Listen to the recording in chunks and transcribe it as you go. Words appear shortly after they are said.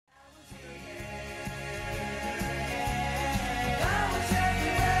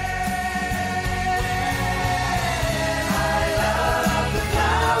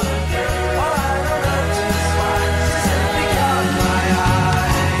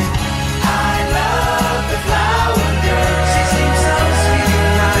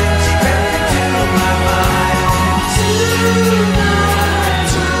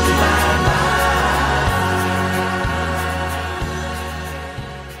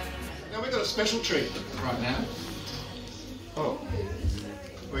got a special treat right now. Oh,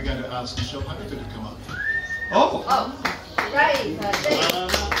 we're going to ask Michelle Hungerford to come up. Oh, great.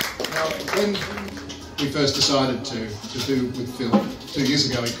 Now, when we first decided to do with Phil, 2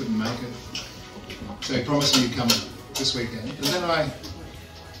 years ago he couldn't make it. So he promised me he'd come this weekend. And then I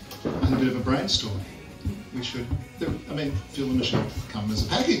had a bit of a brainstorm. We should, Phil and Michelle come as a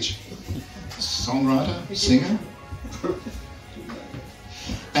package. Songwriter, singer.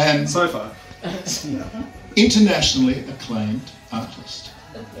 And so far, internationally acclaimed artist.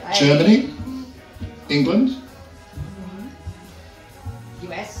 Germany, England,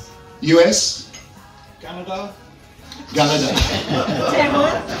 US, Canada,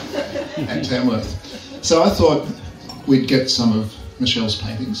 and Tamworth. So I thought we'd get some of Michelle's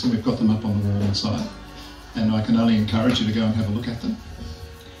paintings, and we've got them up on the wall inside. And I can only encourage you to go and have a look at them.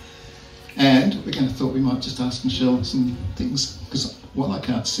 And we kind of thought we might just ask Michelle some things, because while I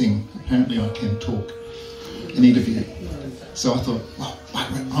can't sing, apparently I can talk and interview. So I thought, well,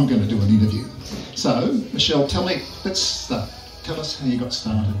 I'm going to do an interview. So, Michelle, let's start. Tell us how you got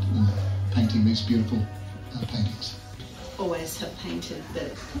started in painting these beautiful paintings. Always have painted,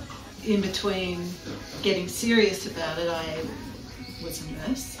 but in between getting serious about it, I was a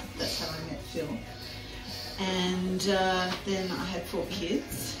nurse. That's how I met Phil. And then I had 4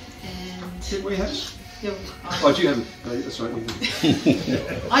 kids. And did we have? Yeah, do you have? That's right.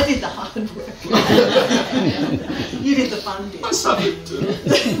 I did the hard work. You did the fun bit. I suffered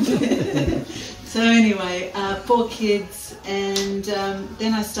too. So anyway, 4 kids, and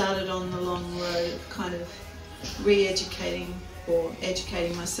then I started on the long road of kind of re-educating or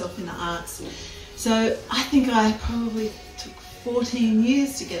educating myself in the arts. So I think I probably took 14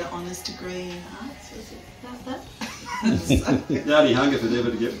 years to get an honours degree in arts. Was it about that? The only Hungerford ever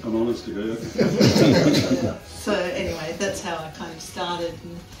to get an honours degree. So anyway, that's how I kind of started.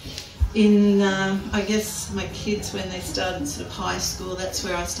 In, I guess, my kids, when they started sort of high school, that's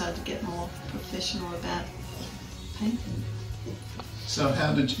where I started to get more professional about painting. So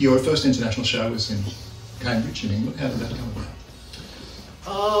how did your first international show was in Cambridge in England? How did that come about?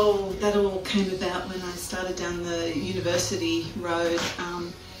 Oh, that all came about when I started down the university road.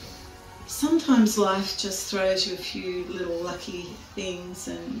 Sometimes life just throws you a few little lucky things,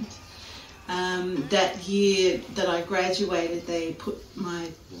 and that year that I graduated, they put my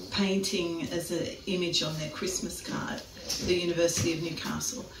painting as an image on their Christmas card, the University of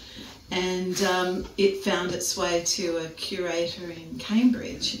Newcastle, and it found its way to a curator in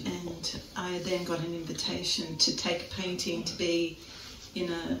Cambridge, and I then got an invitation to take a painting to be in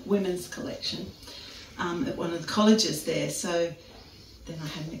a women's collection at one of the colleges there. So then I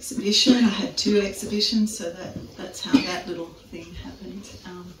had an exhibition. I had 2 exhibitions, so that's how that little thing happened.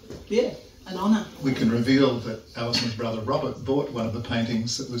 Yeah, an honour. We can reveal that Alison's brother Robert bought one of the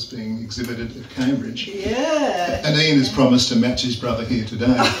paintings that was being exhibited at Cambridge. Yeah. And Ian has promised to match his brother here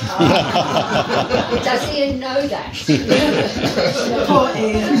today. Does Ian know that? Poor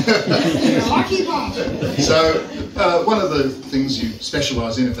Ian. Lucky one. So, one of the things you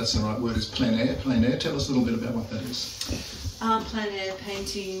specialise in, if that's the right word, is plein air. Plein air. Tell us a little bit about what that is. Plein air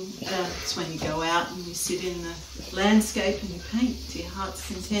painting, it's when you go out and you sit in the landscape and you paint to your heart's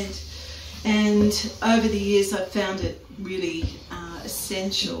content. And over the years I've found it really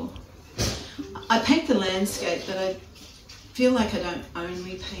essential. I paint the landscape, but I feel like I don't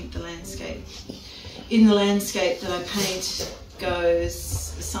only paint the landscape. In the landscape that I paint goes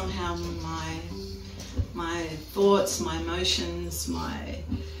somehow my thoughts, my emotions, my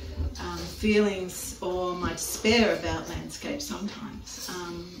feelings, or my despair about landscape sometimes,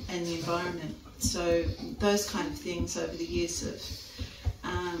 and the environment. So those kind of things over the years of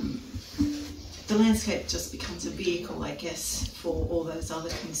the landscape just becomes a vehicle, I guess, for all those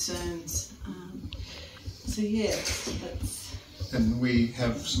other concerns. So yeah, that's... And we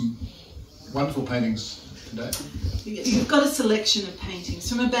have some wonderful paintings today. You've got a selection of paintings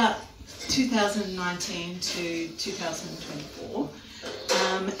from about 2019 to 2024.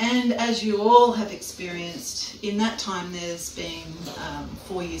 And as you all have experienced, in that time there's been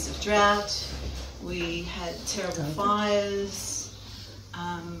 4 years of drought, we had terrible fires,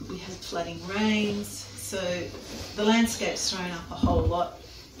 we had flooding rains, so the landscape's thrown up a whole lot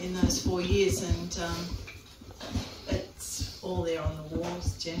in those 4 years, and it's all there on the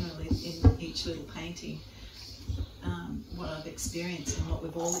walls generally in each little painting. What I've experienced and what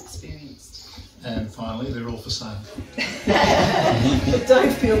we've all experienced. And finally, they're all for sale.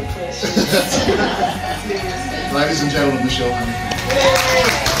 Don't feel precious. Ladies and gentlemen, Michelle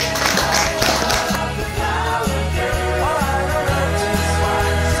Hungerford.